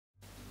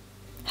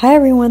Hi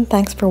everyone,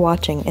 thanks for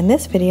watching. In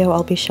this video,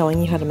 I'll be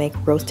showing you how to make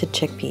roasted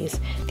chickpeas.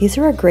 These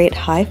are a great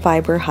high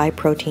fiber, high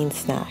protein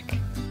snack.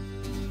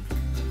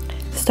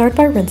 Start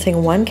by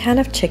rinsing 1 can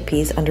of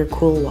chickpeas under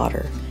cool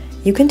water.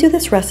 You can do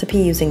this recipe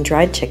using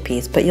dried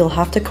chickpeas, but you'll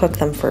have to cook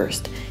them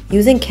first.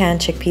 Using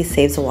canned chickpeas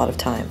saves a lot of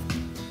time.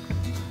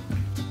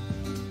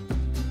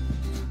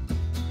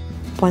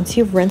 Once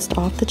you've rinsed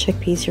off the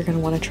chickpeas, you're going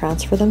to want to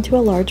transfer them to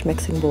a large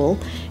mixing bowl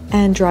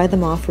and dry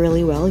them off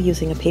really well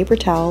using a paper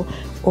towel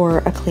or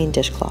a clean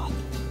dishcloth.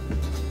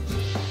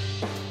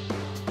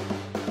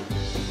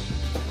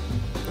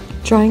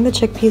 Drying the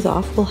chickpeas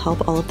off will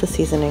help all of the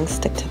seasonings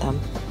stick to them.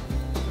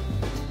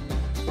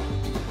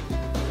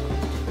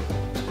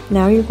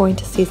 Now you're going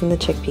to season the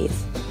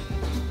chickpeas.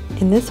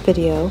 In this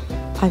video,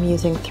 I'm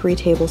using 3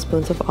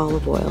 tablespoons of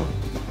olive oil.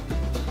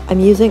 I'm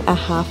using a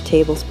 ½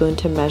 tablespoon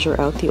to measure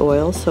out the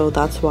oil, so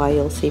that's why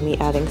you'll see me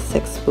adding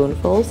 6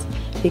 spoonfuls,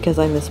 because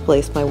I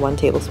misplaced my 1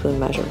 tablespoon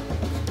measure.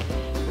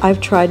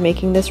 I've tried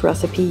making this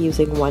recipe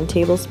using 1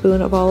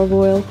 tablespoon of olive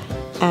oil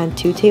and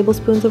 2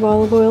 tablespoons of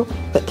olive oil,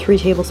 but 3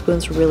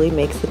 tablespoons really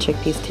makes the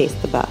chickpeas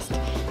taste the best.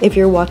 If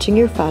you're watching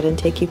your fat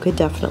intake, you could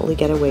definitely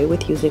get away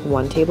with using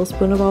 1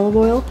 tablespoon of olive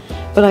oil,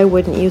 but I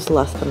wouldn't use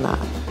less than that.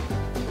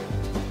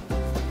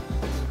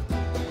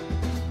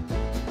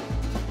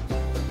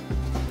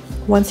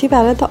 Once you've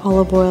added the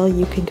olive oil,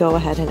 you can go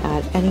ahead and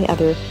add any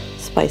other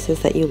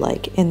spices that you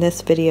like. In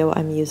this video,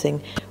 I'm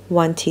using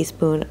 1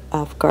 teaspoon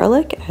of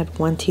garlic and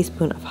 1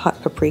 teaspoon of hot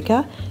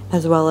paprika,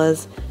 as well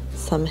as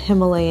some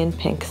Himalayan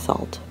pink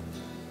salt.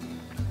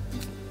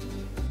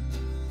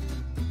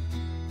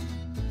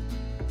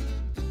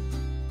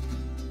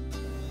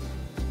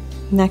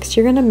 Next,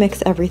 you're going to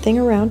mix everything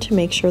around to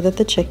make sure that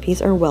the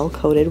chickpeas are well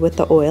coated with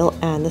the oil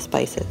and the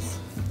spices.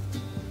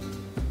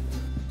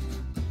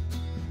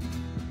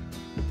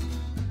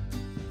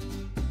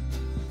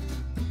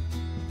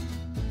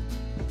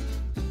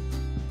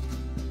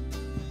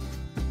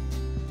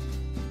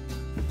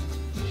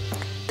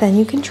 Then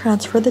you can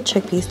transfer the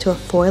chickpeas to a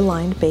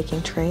foil-lined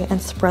baking tray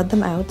and spread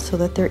them out so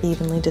that they're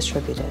evenly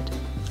distributed.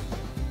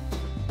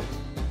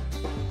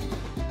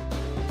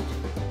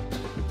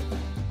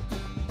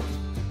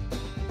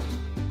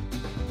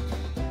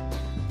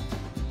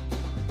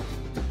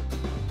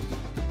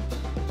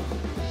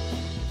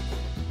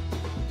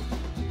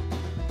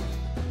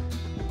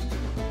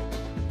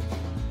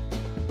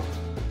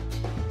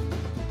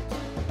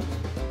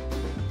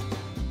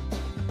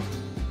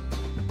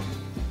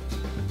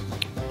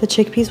 The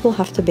chickpeas will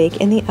have to bake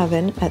in the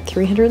oven at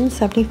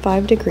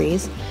 375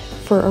 degrees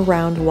for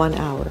around 1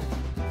 hour.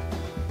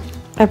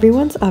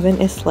 Everyone's oven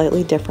is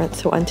slightly different,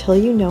 so until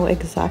you know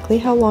exactly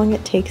how long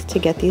it takes to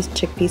get these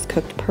chickpeas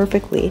cooked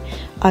perfectly,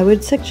 I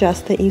would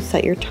suggest that you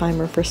set your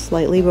timer for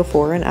slightly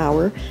before an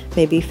hour,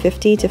 maybe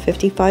 50 to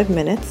 55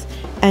 minutes,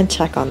 and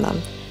check on them.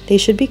 They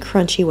should be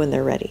crunchy when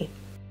they're ready.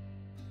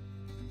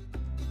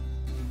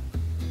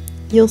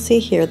 You'll see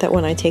here that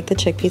when I take the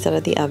chickpeas out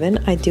of the oven,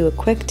 I do a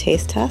quick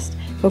taste test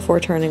before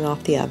turning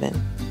off the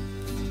oven.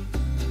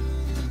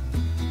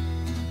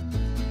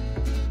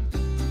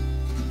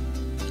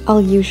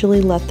 I'll usually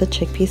let the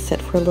chickpeas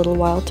sit for a little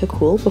while to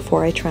cool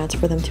before I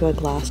transfer them to a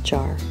glass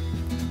jar.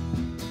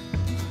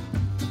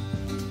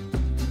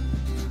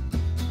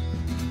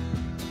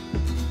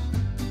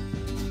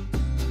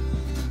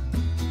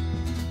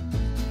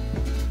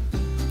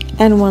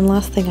 And one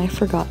last thing I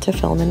forgot to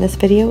film in this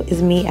video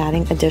is me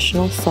adding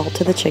additional salt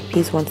to the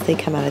chickpeas once they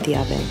come out of the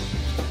oven.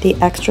 The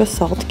extra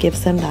salt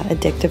gives them that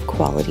addictive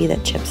quality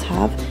that chips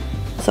have,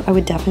 so I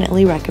would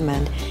definitely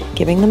recommend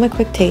giving them a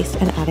quick taste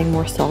and adding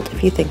more salt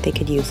if you think they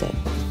could use it.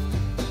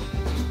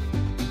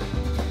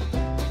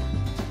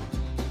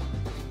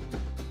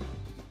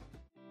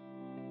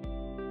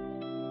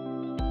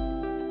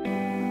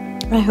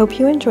 I hope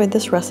you enjoyed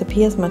this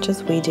recipe as much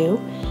as we do,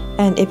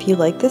 and if you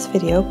like this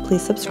video,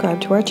 please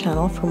subscribe to our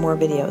channel for more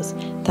videos.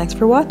 Thanks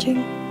for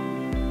watching!